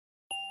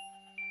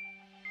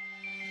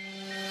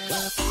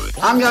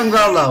I'm young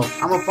Rolo.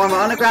 I'm a former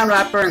underground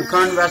rapper and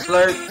current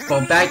wrestler,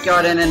 both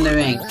backyard and in the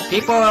ring.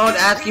 People are always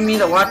asking me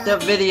to watch their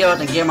videos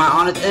and give my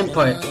honest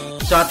input,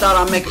 so I thought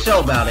I'd make a show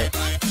about it.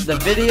 The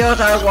videos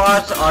I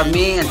watch are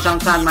me and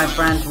sometimes my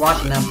friends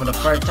watching them for the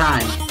first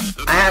time.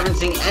 I haven't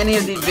seen any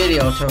of these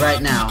videos till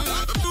right now.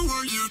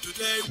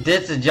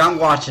 This is Young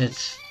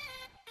Watches.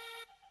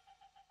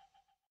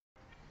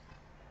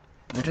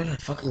 Where did I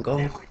fucking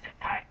go?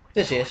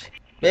 This is.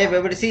 Babe,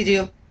 everybody sees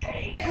you.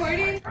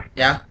 Recording?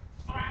 Yeah.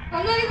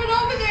 I'm not even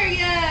over there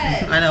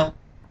yet. I know.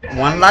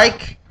 One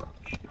like,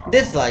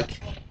 dislike.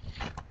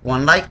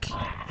 One like,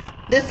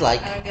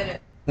 dislike. I don't get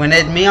it. When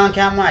it's me on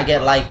camera, I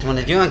get liked. When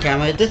it's you on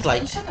camera, it's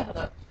disliked. Shut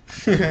up.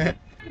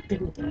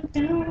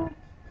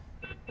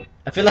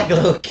 I feel like a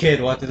little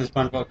kid watching the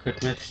SpongeBob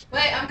Christmas.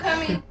 Wait, I'm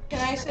coming. Can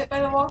I sit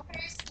by the wall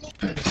first?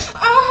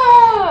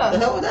 Ah! What the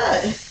hell was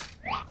that?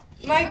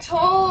 My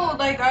toe,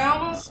 like I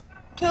almost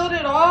peeled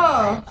it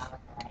off.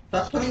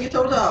 Stop putting your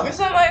toes out. It's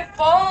not my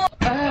fault.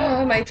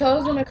 My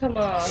toe's gonna come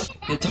off.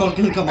 Your toes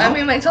gonna come off? I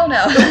mean my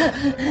toenail.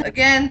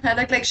 Again, I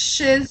look like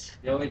shiz.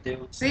 You always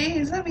do. See,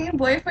 he's a mean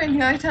boyfriend.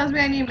 He always tells me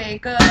I need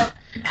makeup.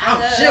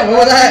 Oh shit, what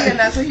was that? And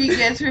that's what he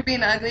gets for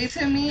being ugly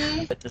to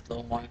me. Put this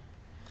little more.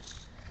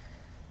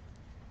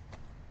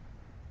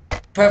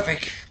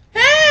 Perfect.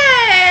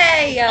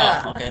 Hey!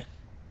 Oh, okay.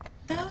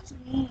 That was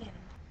mean.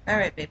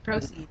 Alright, babe,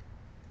 proceed.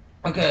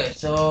 Okay,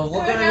 so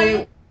we're gonna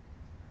do...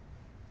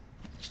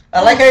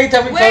 I like how you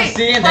tell me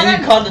proceed and then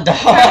you call the dog.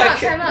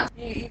 Time out.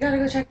 You gotta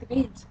go check the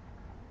beans.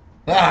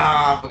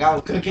 Ah, I forgot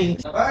we're cooking.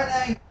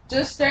 Burning.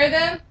 Just stir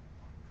them.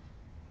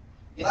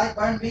 You like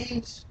burnt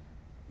beans?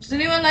 Does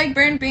anyone like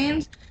burnt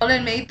beans?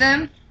 Olin made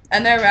them,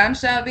 and they're ram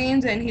style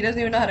beans, and he doesn't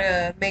even know how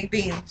to make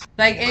beans.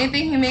 Like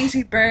anything he makes,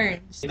 he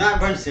burns. You know I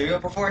burned cereal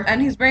before?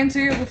 And he's burned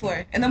cereal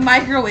before in the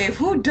microwave.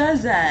 Who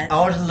does that?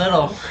 I was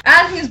little.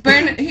 And he's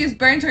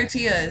burned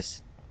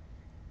tortillas.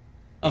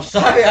 I'm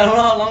sorry, I don't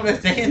know how long they're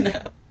staying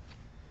there.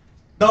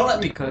 Don't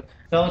let me cook.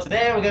 So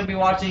today we're gonna be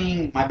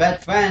watching my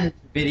best friend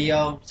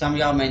video. Some of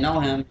y'all may know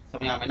him,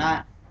 some of y'all may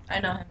not. I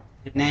know him.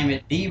 His name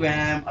is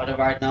D-Ram,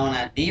 otherwise known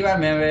as D-Ram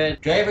Mirror,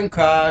 Draven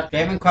Crop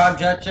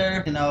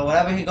Jutcher, you know,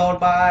 whatever he goes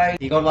by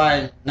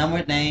a number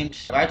of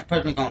names, right to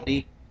person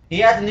only. He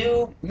has a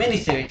new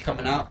miniseries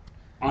coming out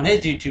on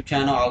his YouTube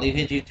channel. I'll leave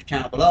his YouTube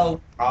channel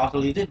below. I'll also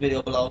leave this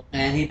video below.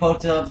 And he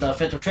posted up the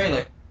official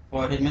trailer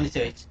for his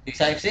miniseries. You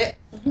excited to see it?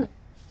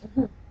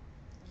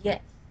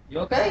 Yes. You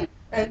okay?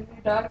 And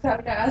your dog's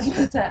having an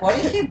asthma attack. Why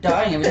do you keep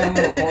dying every time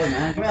we record,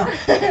 man? Come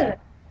here.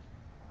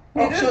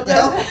 Oh, He shit, what just the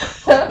hell?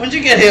 does- When'd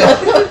you get here?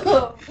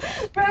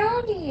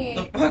 Brownie.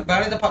 The fuck,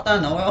 Brownie that popped out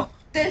of nowhere?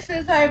 This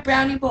is our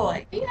brownie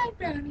boy. We like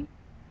Brownie.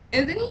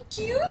 Isn't he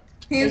cute?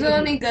 He's the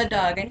only good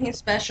dog, and he's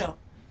special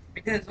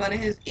because one of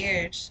his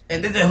ears.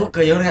 And this is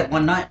Hookah, you only had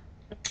one night.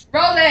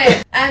 Roll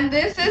it! And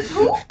this is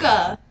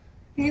Hookah.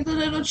 He's a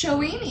little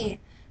Chowini.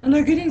 And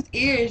look at his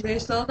ears. They're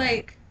so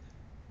like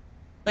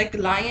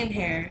lion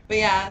hair. But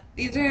yeah,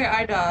 these are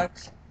our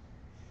dogs.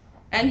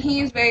 And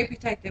he's very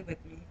protective with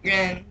me.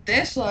 And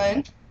this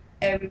one,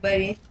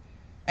 everybody,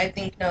 I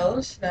think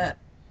knows that.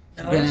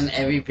 Been in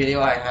every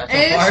video I have so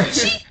It's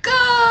far.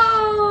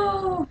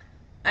 Chico!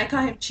 I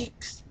call him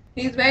Cheeks.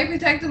 He's very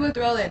protective with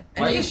Roland.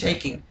 And Why are you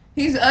shaking?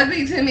 He's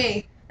ugly to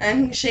me.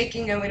 And he's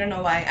shaking and we don't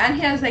know why. And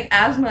he has like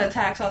asthma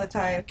attacks all the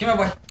time. Come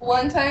here, boy.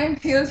 One time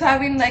he was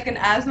having like an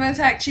asthma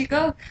attack,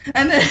 Chico,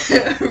 and then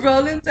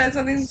Roland said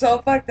something so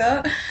fucked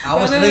up. I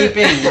was Roland-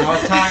 sleeping. I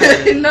was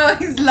tired. No,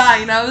 he's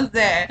lying. I was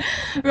there.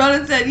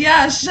 Roland said,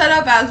 "Yeah, shut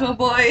up, asthma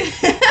boy."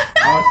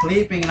 I was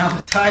sleeping and I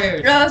was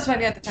tired. That was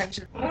funny at the time.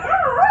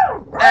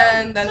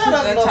 And that's Shut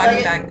up, his little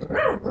talking faggot.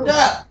 back.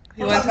 Yeah.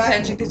 He wants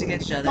attention because he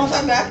gets jealous. Don't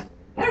talk back.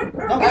 Don't be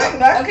talking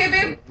back. Okay,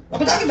 babe. Don't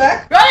be talking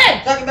back.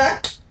 Roland! Talking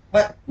back.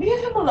 What? Leave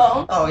him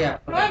alone. Oh, yeah.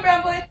 Come on,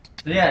 brown boy.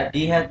 So yeah,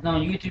 D has his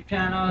own YouTube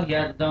channel. He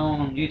has his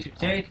own YouTube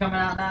series coming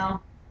out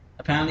now.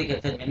 Apparently,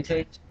 it's a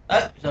miniseries.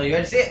 So you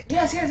ready to see it?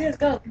 Yes,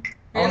 go.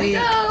 Here we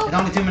go. It's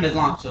only 2 minutes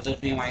long, so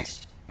just be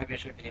nice. Maybe a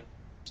short video.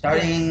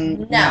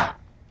 Starting Now.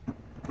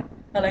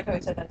 I like how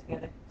we said that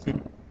together.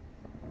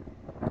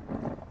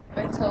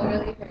 My toe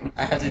really hurts.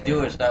 I have to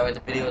do it so that way the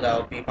video that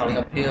will be probably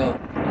uphill.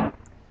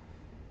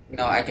 You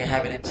know, I can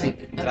have it in sync.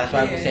 So that's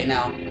why we say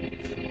now.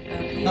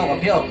 No,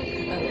 uphill.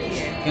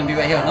 It's gonna be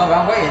right here. No,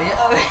 wrong way, idiot.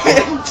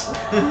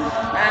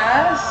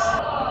 Ass.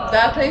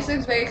 That place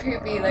looks very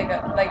creepy, like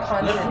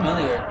haunted. Looks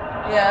familiar.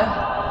 Yeah.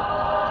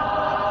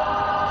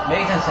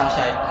 Maybe it's on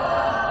Southside.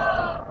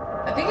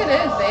 I think it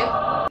is, babe.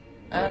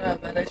 I don't know,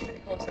 but it looks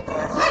pretty cool so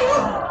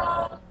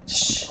far.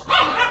 Shh.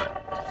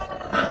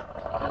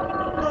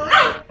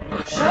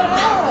 Shut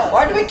up.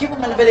 Why do we keep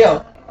him in the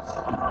video?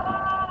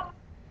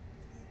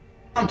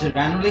 I'm just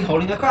randomly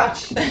holding a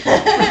crotch.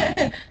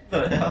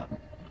 What the hell?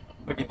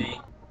 Look at D.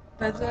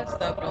 That's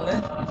messed up,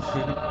 Roland.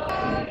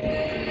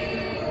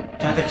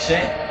 Trying to take a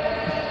shit?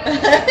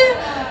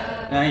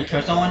 Now you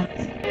trust someone?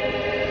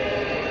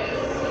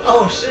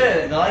 Oh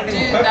shit, the lighting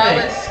was Dude, perfect.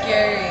 that was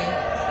scary.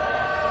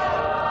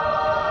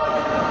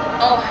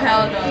 Oh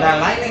hell no. That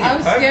lightning is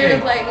I'm scared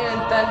of perfect. lightning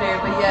and thunder,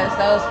 but yes,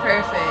 that was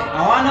perfect.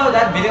 I want to know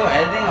that video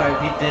editing or if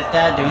he did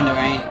that during the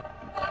rain.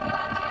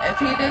 If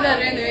he did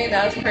that during the rain,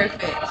 that was perfect.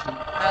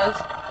 That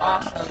was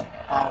awesome.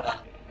 I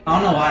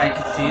don't know why I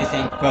could see this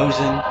thing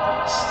frozen.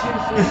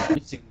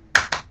 Stupid.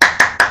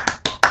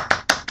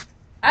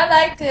 I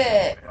liked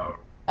it.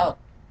 Oh.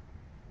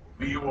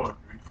 We were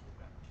grateful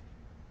that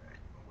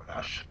what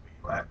I should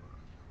be like.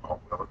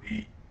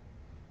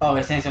 Oh,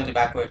 it's saying something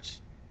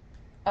backwards.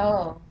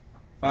 Oh.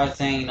 I was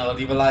saying,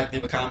 leave a like,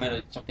 leave a comment,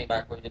 or something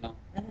backwards,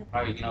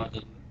 Mm-hmm. Or,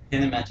 just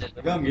hidden message,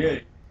 like, I'm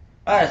gay.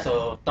 Alright,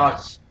 so,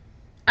 thoughts?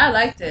 I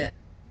liked it.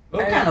 It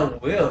was kind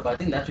of weird, but I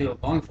think that's what we were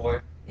going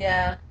for.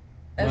 Yeah.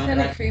 That was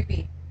kind of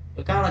creepy. It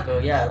was kind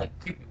of like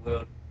creepy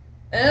weird.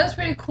 And it was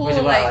pretty cool, Which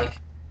is what I like.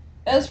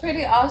 It was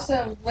pretty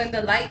awesome when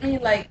the lightning,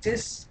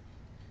 just,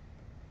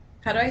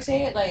 how do I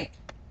say it,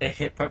 It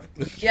hit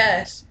perfectly.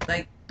 yes,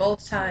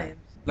 both times.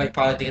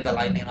 Probably to get the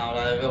lightning out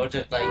of it, or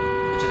just,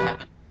 it just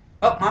happened.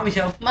 Oh, Mommy's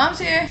here. Mom's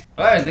here.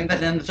 Alright, I think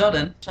that's the end of the show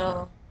then.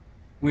 So.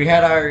 We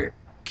had our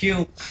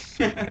cue.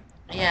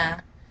 Yeah.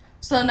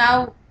 So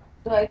now,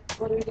 what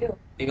do we do?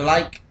 Leave a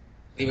like,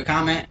 leave a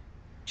comment,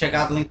 check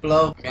out the link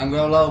below. I'm Young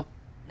Rolo.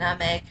 Not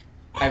Meg.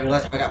 I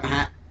realized I forgot my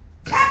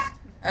hat.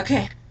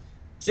 Okay.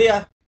 See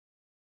ya.